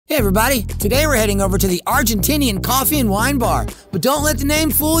Hey everybody, today we're heading over to the Argentinian Coffee and Wine Bar. But don't let the name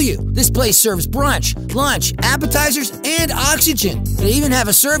fool you. This place serves brunch, lunch, appetizers, and oxygen. They even have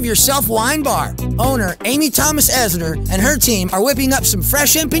a serve-yourself wine bar. Owner Amy Esner and her team are whipping up some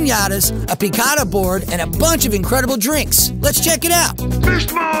fresh empanadas, a picada board, and a bunch of incredible drinks. Let's check it out.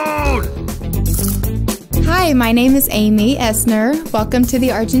 FeastMode! Hi, my name is Amy Esner. Welcome to the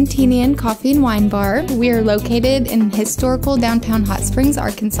Argentinian Coffee and Wine Bar. We are located in historical downtown Hot Springs,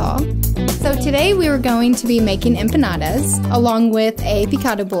 Arkansas. So today we are going to be making empanadas along with a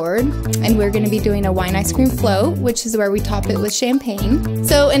picada board, and we're going to be doing a wine ice cream float, which is where we top it with champagne.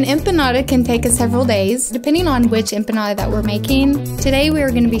 So an empanada can take us several days, depending on which empanada that we're making. Today we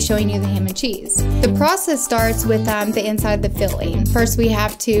are going to be showing you the ham and cheese. The process starts with the inside of the filling. First we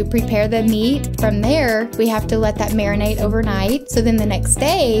have to prepare the meat. From there, we have to let that marinate overnight. So then the next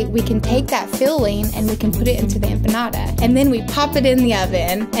day, we can take that filling and we can put it into the empanada. And then we pop it in the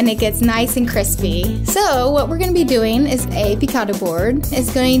oven and it gets nice and crispy. So what we're going to be doing is a picada board.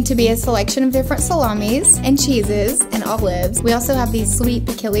 It's going to be a selection of different salamis and cheeses and olives. We also have these sweet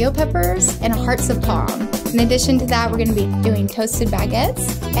piquillo peppers and hearts of palm. In addition to that, we're going to be doing toasted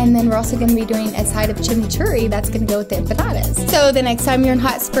baguettes, and then we're also going to be doing a side of chimichurri that's going to go with the empanadas. So the next time you're in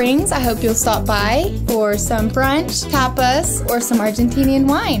Hot Springs, I hope you'll stop by for some brunch, tapas, or some Argentinian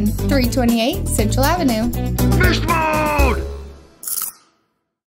wine. 328 Central Avenue. FeastMode!